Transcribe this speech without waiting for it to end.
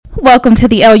Welcome to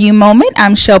the LU Moment.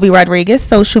 I'm Shelby Rodriguez,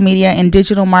 Social Media and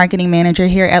Digital Marketing Manager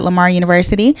here at Lamar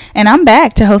University, and I'm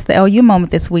back to host the LU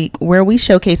Moment this week, where we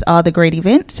showcase all the great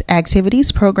events,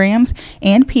 activities, programs,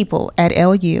 and people at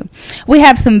LU. We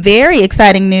have some very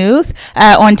exciting news.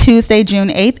 On Tuesday, June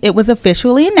 8th, it was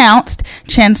officially announced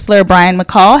Chancellor Brian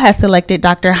McCall has selected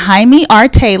Dr. Jaime R.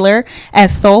 Taylor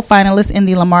as sole finalist in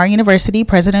the Lamar University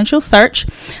presidential search.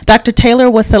 Dr. Taylor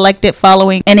was selected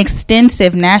following an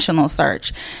extensive national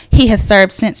search. He has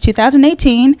served since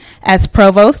 2018 as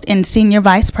Provost and Senior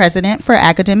Vice President for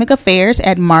Academic Affairs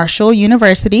at Marshall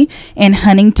University in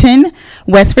Huntington,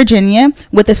 West Virginia,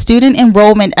 with a student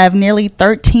enrollment of nearly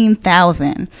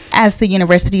 13,000. As the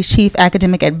university's Chief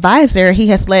Academic Advisor, he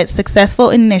has led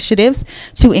successful initiatives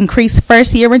to increase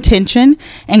first-year retention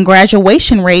and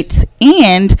graduation rates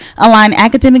and align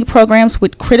academic programs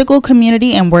with critical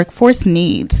community and workforce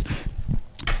needs.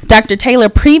 Dr. Taylor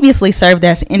previously served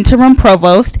as interim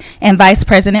provost and vice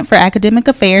president for academic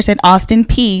affairs at Austin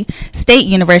Peay State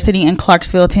University in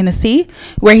Clarksville, Tennessee,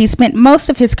 where he spent most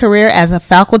of his career as a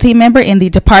faculty member in the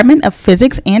Department of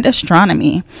Physics and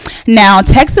Astronomy. Now,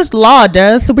 Texas law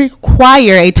does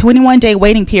require a 21-day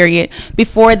waiting period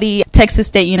before the Texas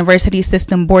State University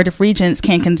System Board of Regents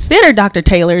can consider Dr.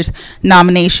 Taylor's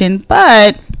nomination,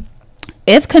 but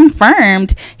if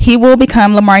confirmed, he will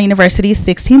become Lamar University's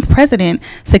 16th president,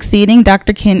 succeeding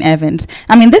Dr. Ken Evans.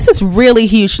 I mean, this is really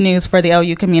huge news for the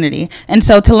LU community. And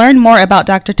so to learn more about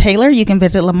Dr. Taylor, you can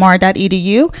visit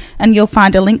lamar.edu, and you'll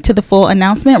find a link to the full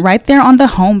announcement right there on the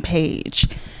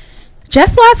homepage.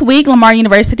 Just last week, Lamar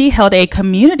University held a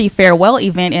community farewell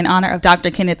event in honor of Dr.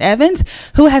 Kenneth Evans,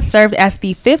 who has served as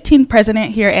the 15th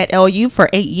president here at LU for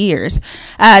 8 years.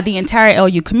 The entire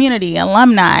LU community,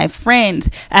 alumni, friends,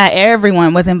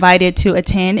 everyone was invited to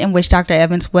attend and wish Dr.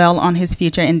 Evans well on his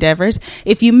future endeavors.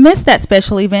 If you missed that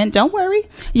special event, don't worry.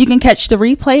 You can catch the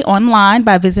replay online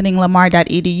by visiting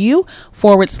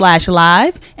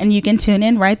lamar.edu/live, and you can tune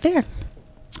in right there.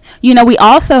 You know, we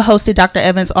also hosted Dr.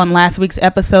 Evans on last week's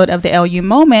episode of the LU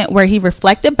Moment, where he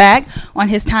reflected back on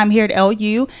his time here at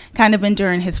LU, kind of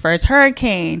enduring his first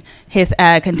hurricane, his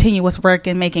continuous work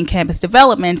in making campus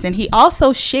developments, and he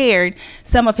also shared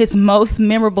some of his most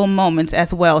memorable moments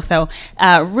as well. So,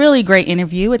 really great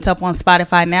interview. It's up on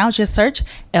Spotify now. Just search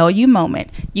LU Moment.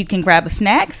 You can grab a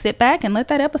snack, sit back, and let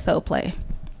that episode play.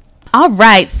 All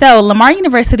right, so Lamar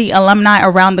University alumni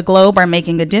around the globe are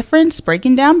making a difference,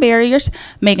 breaking down barriers,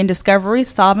 making discoveries,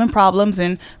 solving problems,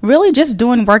 and really just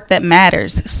doing work that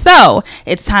matters. So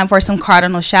it's time for some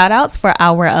Cardinal shout-outs for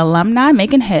our alumni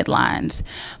making headlines.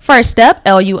 First up,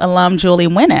 LU alum Julie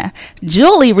Winner.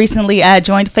 Julie recently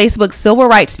joined Facebook's Civil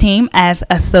Rights team as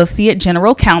Associate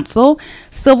General Counsel,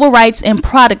 Civil Rights and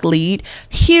Product Lead.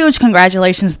 Huge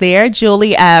congratulations there.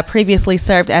 Julie previously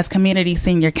served as Community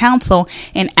Senior Counsel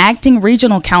and Acting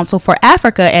Regional Counsel for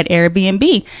Africa at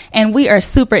Airbnb. And we are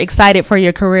super excited for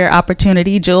your career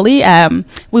opportunity, Julie.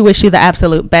 We wish you the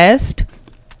absolute best.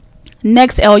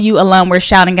 Next LU alum we're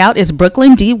shouting out is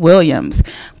Brooklyn D. Williams.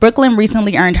 Brooklyn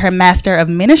recently earned her Master of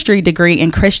Ministry degree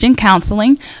in Christian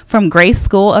Counseling from Grace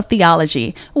School of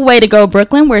Theology. Way to go,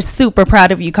 Brooklyn. We're super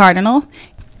proud of you, Cardinal.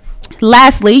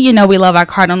 Lastly, you know we love our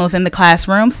Cardinals in the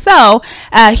classroom, so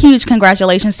huge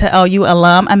congratulations to LU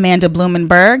alum Amanda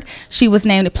Blumenberg. She was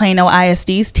named Plano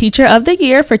ISD's Teacher of the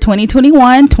Year for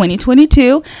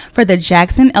 2021-2022 for the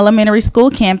Jackson Elementary School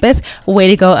campus. Way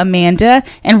to go, Amanda.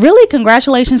 And really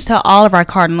congratulations to all of our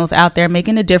Cardinals out there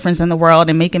making a difference in the world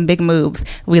and making big moves.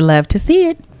 We love to see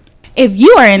it. If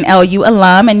you are an LU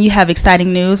alum and you have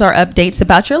exciting news or updates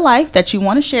about your life that you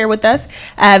want to share with us,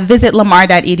 visit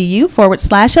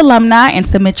lamar.edu/alumni and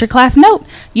submit your class note.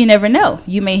 You never know.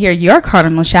 You may hear your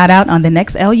Cardinal shout out on the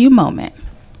next LU Moment.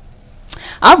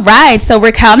 All right, so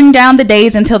we're counting down the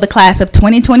days until the class of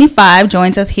 2025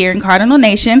 joins us here in Cardinal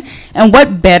Nation. And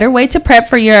what better way to prep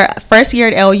for your first year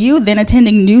at LU than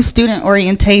attending New Student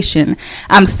Orientation?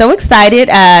 I'm so excited.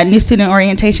 New Student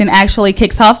Orientation actually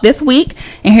kicks off this week.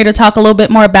 And here to talk a little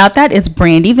bit more about that is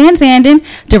Brandy Van Zanden,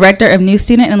 Director of New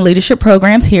Student and Leadership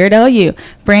Programs here at LU.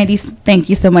 Brandy, thank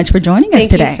you so much for joining us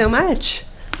today. Thank you so much.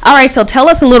 All right, so tell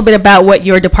us a little bit about what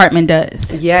your department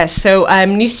does. Yes, so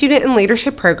New Student and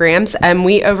Leadership Programs,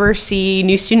 we oversee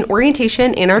New Student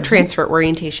Orientation and our Transfer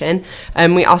Orientation.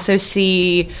 We also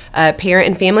see Parent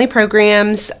and Family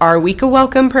Programs, our Week of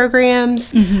Welcome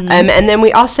programs, and then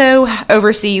we also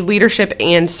oversee Leadership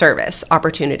and Service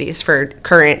opportunities for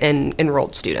current and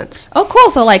enrolled students. Oh, cool.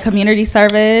 So like community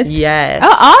service? Yes.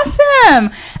 Oh,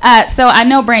 Awesome. So I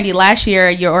know, Brandy, last year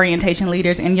your orientation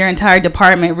leaders and your entire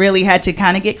department really had to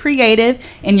kind of get creative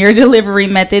in your delivery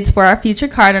methods for our future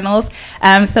Cardinals.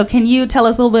 So can you tell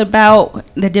us a little bit about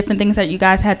the different things that you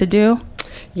guys had to do?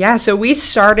 Yeah, so we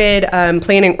started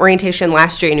planning orientation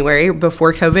last January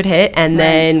before COVID hit, and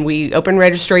then we opened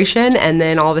registration, and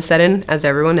then all of a sudden, as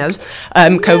everyone knows,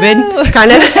 COVID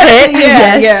kind of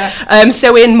hit.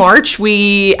 So in March,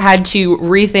 we had to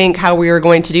rethink how we were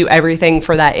going to do everything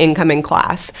for that incoming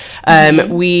class.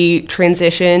 We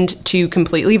transitioned to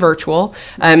completely virtual,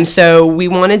 so we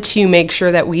wanted to make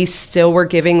sure that we still were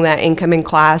giving that incoming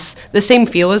class the same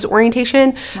feel as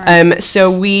orientation.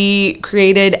 So we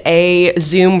created a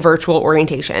Zoom virtual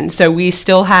orientation. So we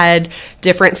still had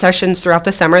different sessions throughout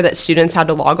the summer that students had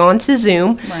to log on to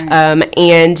Zoom,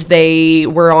 and they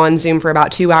were on Zoom for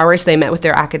about 2 hours. They met with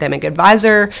their academic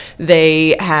advisor.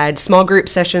 They had small group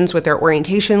sessions with their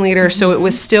orientation leader. So it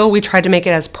was still, we tried to make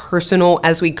it as personal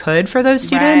as we could for those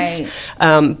students,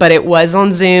 but it was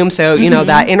on Zoom. So, you know,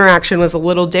 that interaction was a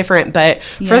little different, but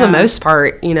for the most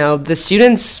part, you know, the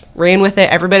students ran with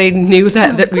it. Everybody knew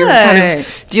that we were kind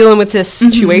of dealing with this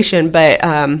situation, but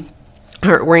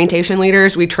our orientation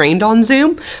leaders, we trained on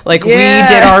Zoom. Like, we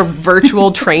did our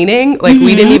virtual training. Like,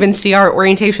 we didn't even see our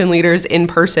orientation leaders in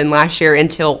person last year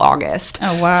until August.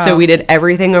 Oh, wow. So we did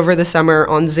everything over the summer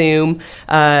on Zoom.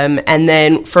 And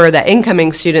then for the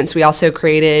incoming students, we also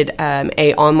created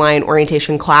a online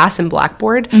orientation class in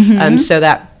Blackboard. So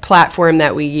that platform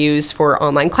that we use for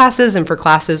online classes and for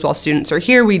classes while students are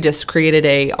here, we just created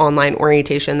a online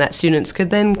orientation that students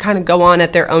could then kind of go on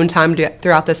at their own time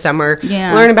throughout the summer,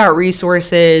 learn about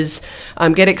resources,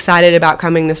 get excited about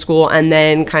coming to school, and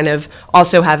then kind of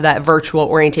also have that virtual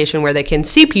orientation where they can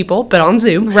see people, but on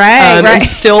Zoom, and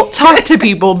still talk to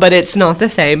people, but it's not the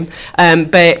same.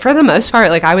 But for the most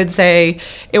part, like, I would say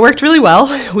it worked really well.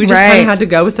 We just kind of had to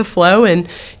go with the flow, and,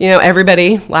 you know,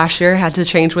 everybody last year had to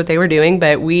change what they were doing,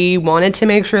 but we wanted to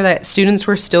make sure that students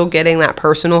were still getting that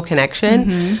personal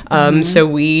connection. So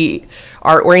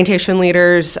our orientation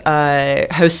leaders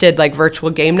hosted like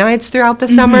virtual game nights throughout the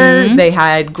summer. They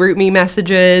had group me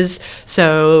messages.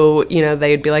 So, you know,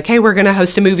 they'd be like, hey, we're going to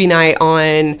host a movie night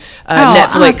on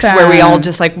Netflix where we all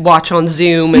just like watch on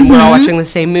Zoom and we're all watching the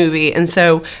same movie. And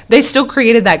so they still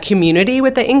created that community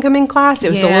with the incoming class. It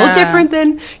was a little different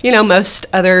than, you know, most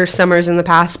other summers in the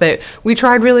past, but we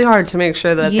tried really hard to make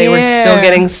sure that they were still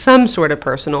getting some sort of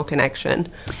personal connection.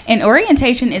 And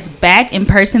orientation is back in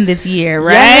person this year,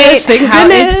 right? Yes, how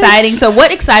exciting. So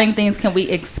what exciting things can we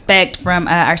expect from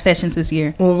our sessions this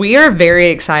year? Well, we are very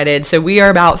excited. So we are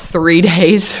about 3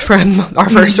 days from our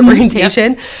first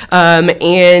orientation.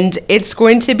 And it's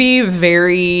going to be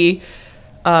very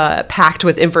packed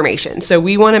with information. So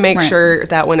we want to make sure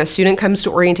that when a student comes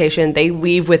to orientation, they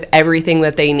leave with everything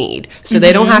that they need. So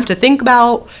they don't have to think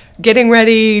about getting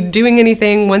ready, doing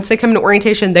anything. Once they come to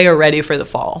orientation, they are ready for the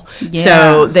fall.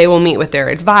 So they will meet with their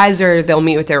advisor, they'll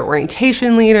meet with their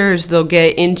orientation leaders, they'll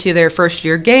get into their first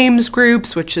year games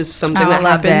groups, which is something that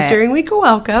happens during Week of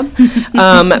Welcome.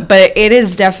 But it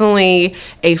is definitely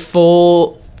a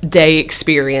full day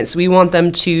experience. We want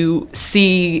them to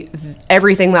see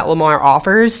everything that Lamar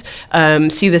offers,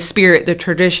 see the spirit, the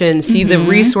tradition, see the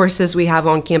resources we have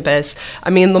on campus. I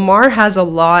mean, Lamar has a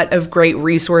lot of great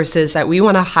resources that we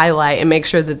want to highlight and make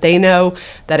sure that they know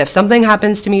that if something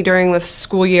happens to me during the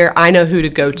school year, I know who to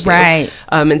go to.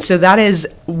 And so that is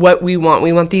what we want.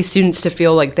 We want these students to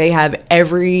feel like they have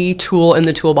every tool in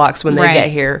the toolbox when they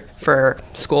get here for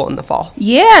school in the fall.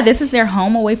 Yeah, this is their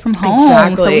home away from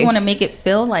home. So we want to make it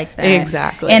feel like that.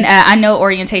 Exactly. And I know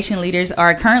orientation leaders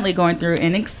are currently going through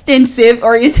an extensive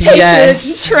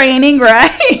orientation training,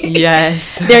 right?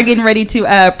 Yes. They're getting ready to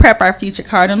prep our future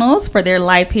Cardinals for their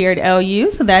life here at LU.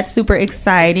 So that's super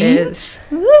exciting. It is.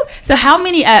 Woo. So how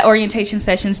many orientation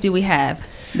sessions do we have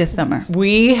this summer?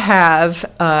 We have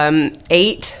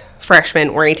 8 freshman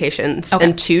orientations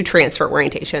and 2 transfer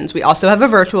orientations. We also have a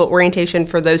virtual orientation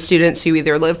for those students who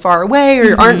either live far away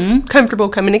or aren't comfortable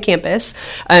coming to campus.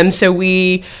 So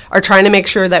we are trying to make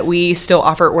sure that we still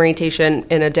offer orientation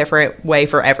in a different way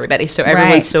for everybody, so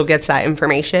everyone still gets that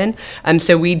information.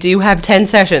 So we do have 10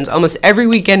 sessions. Almost every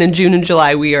weekend in June and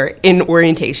July, we are in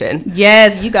orientation.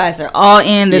 Yes, you guys are all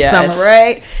in this summer,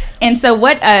 right? And so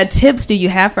what tips do you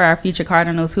have for our future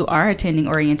Cardinals who are attending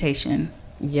orientation?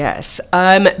 Yes.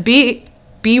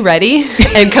 be ready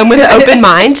and come with an open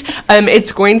mind.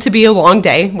 It's going to be a long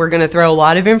day. We're going to throw a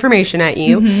lot of information at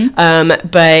you,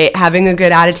 but having a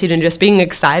good attitude and just being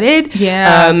excited.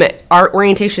 Our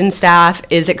orientation staff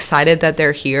is excited that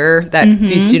they're here, that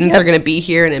these students are going to be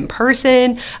here and in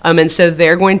person, and so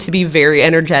they're going to be very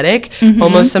energetic,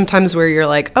 almost sometimes where you're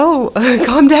like, oh,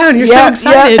 calm down, you're so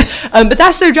excited. But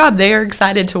that's their job. They are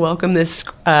excited to welcome this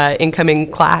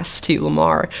incoming class to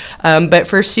Lamar. But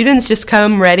for students, just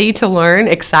come ready to learn,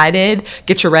 excited,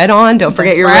 get your red on, don't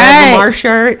forget your red Lamar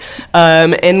shirt,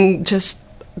 and just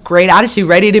great attitude,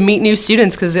 ready to meet new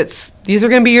students, because these are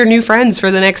going to be your new friends for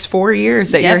the next 4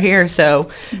 years that you're here. So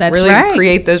that's really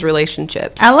create those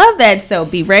relationships. I love that. So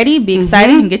be ready, be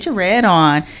excited, and get your red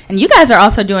on. And you guys are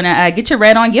also doing a Get Your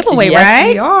Red On giveaway, right?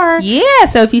 Yes, we are. Yeah.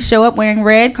 So if you show up wearing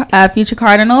red, Future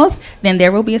Cardinals, then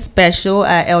there will be a special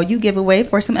LU giveaway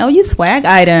for some LU swag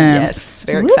items. Yes, it's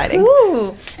very exciting.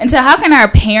 And so how can our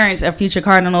parents of Future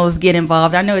Cardinals get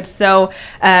involved? I know it's so,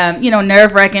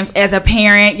 nerve-wracking as a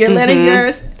parent. You're letting your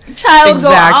child go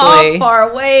off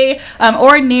far away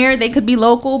or near. They could be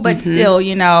local, but still,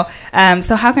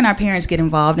 so how can our parents get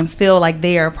involved and feel like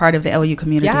they are a part of the LU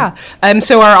community?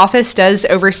 So our office does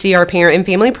oversee our parent and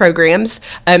family programs.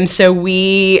 So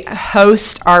we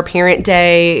host our parent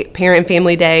and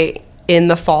family day in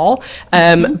the fall,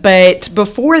 but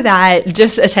before that,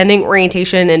 just attending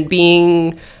orientation and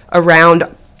being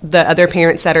around the other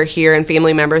parents that are here and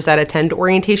family members that attend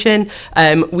orientation,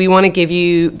 we want to give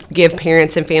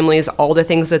parents and families all the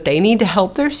things that they need to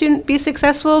help their student be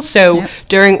successful. So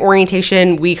during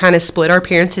orientation, we kind of split our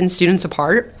parents and students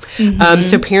apart.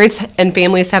 So parents and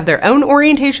families have their own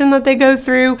orientation that they go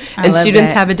through, and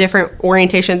students have a different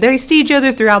orientation. They see each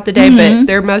other throughout the day, but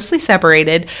they're mostly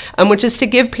separated, which is to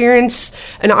give parents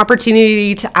an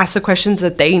opportunity to ask the questions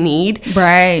that they need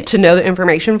to know the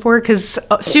information for, because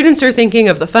students are thinking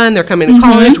of the fun, they're coming to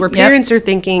college, where parents are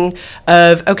thinking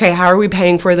of, okay, how are we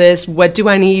paying for this? What do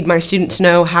I need my student to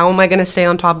know? How am I going to stay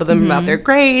on top of them about their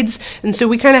grades? And so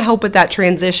we kind of help with that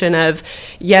transition of,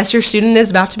 yes, your student is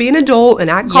about to be an adult and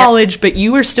at college, but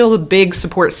you are still a big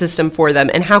support system for them.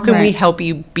 And how can we help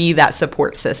you be that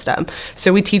support system?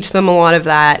 So we teach them a lot of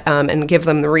that and give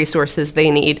them the resources they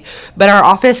need. But our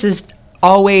office is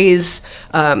always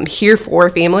here for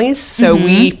families. So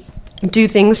we do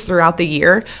things throughout the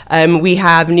year. We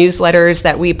have newsletters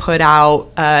that we put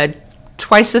out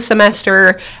twice a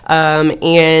semester,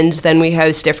 and then we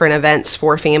host different events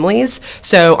for families.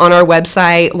 So on our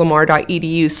website,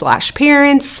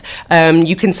 lamar.edu/parents,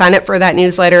 you can sign up for that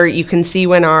newsletter. You can see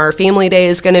when our family day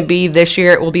is going to be. This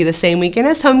year it will be the same weekend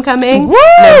as homecoming,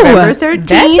 November 13th.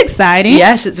 That's exciting.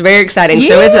 Yes, it's very exciting.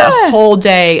 So it's a whole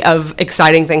day of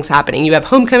exciting things happening. You have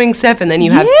homecoming stuff, and then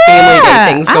you have family day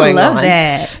things going on. I love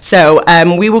that. So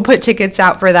we will put tickets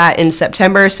out for that in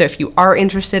September. So if you are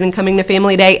interested in coming to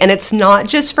family day, and it's not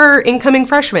just for incoming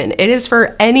freshmen, it is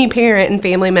for any parent and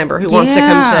family member who wants to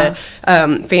come to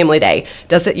family day.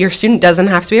 Your student doesn't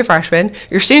have to be a freshman.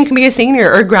 Your student can be a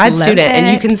senior or a grad student, and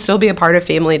you can still be a part of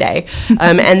family day.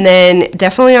 And then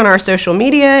definitely on our social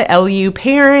media, LU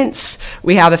Parents,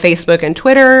 we have a Facebook and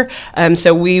Twitter.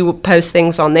 So we will post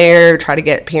things on there, try to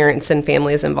get parents and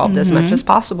families involved as much as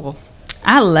possible.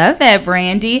 I love that,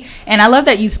 Brandy. And I love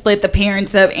that you split the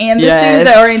parents up and the students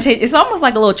at orientation. It's almost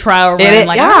like a little trial run. All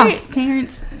right,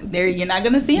 parents, you're not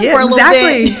going to see them for a little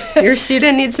bit. Your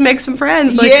student needs to make some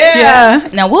friends.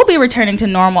 Now, we'll be returning to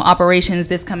normal operations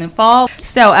this coming fall.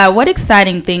 So what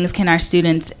exciting things can our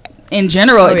students in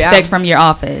general expect from your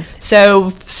office? So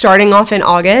starting off in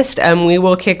August, we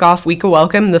will kick off Week of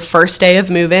Welcome the first day of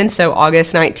move-in, so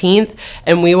August 19th,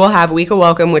 and we will have Week of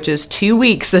Welcome, which is 2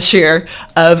 weeks this year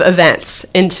of events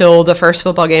until the first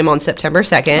football game on September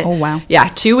 2nd. Oh, wow. Yeah,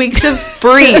 2 weeks of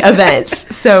free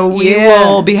events. So we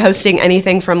will be hosting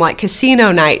anything from like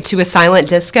casino night to a silent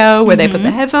disco where they put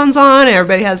the headphones on and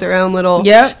everybody has their own little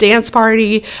dance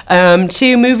party,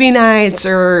 to movie nights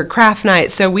or craft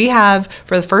nights. So we have,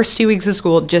 for the first 2 weeks of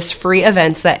school, just free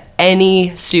events that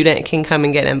any student can come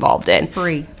and get involved in.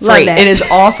 Free. Love that. It is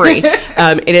all free.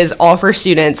 It is all for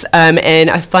students. And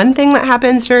a fun thing that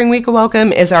happens during Week of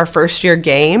Welcome is our first year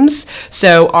games.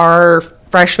 So our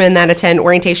freshmen that attend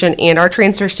orientation and our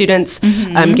transfer students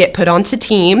get put onto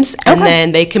teams, and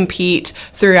then they compete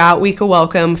throughout Week of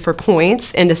Welcome for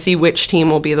points and to see which team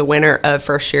will be the winner of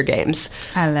first year games.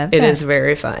 I love that. It is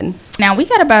very fun. Now, we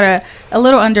got about a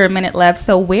little under a minute left,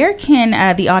 so where can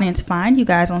the audience find you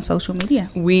guys on social media?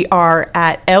 We are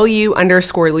at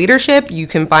LU_leadership. You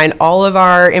can find all of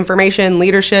our information,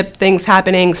 leadership, things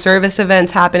happening, service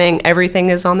events happening. Everything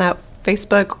is on that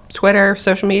Facebook, Twitter,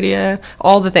 social media,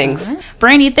 all the things. Right.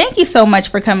 Brandy, thank you so much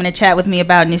for coming to chat with me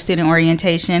about New Student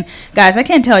Orientation. Guys, I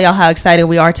can't tell y'all how excited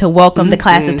we are to welcome the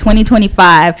class of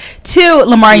 2025 to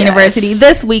Lamar University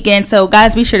this weekend. So,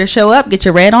 guys, be sure to show up, get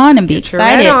your red on, and be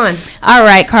excited. All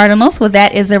right, Cardinals. Well,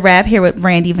 that is a wrap here with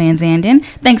Brandy Van Zanden.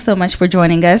 Thanks so much for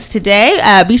joining us today.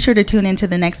 Be sure to tune into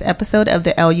the next episode of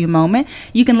the LU Moment.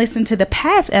 You can listen to the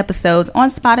past episodes on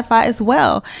Spotify as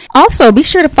well. Also, be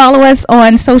sure to follow us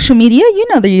on social media. You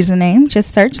know the username.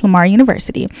 Just search Lamar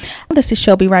University. This is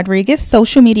Shelby Rodriguez,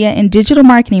 social media and digital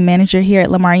marketing manager here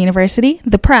at Lamar University,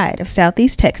 the pride of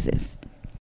Southeast Texas.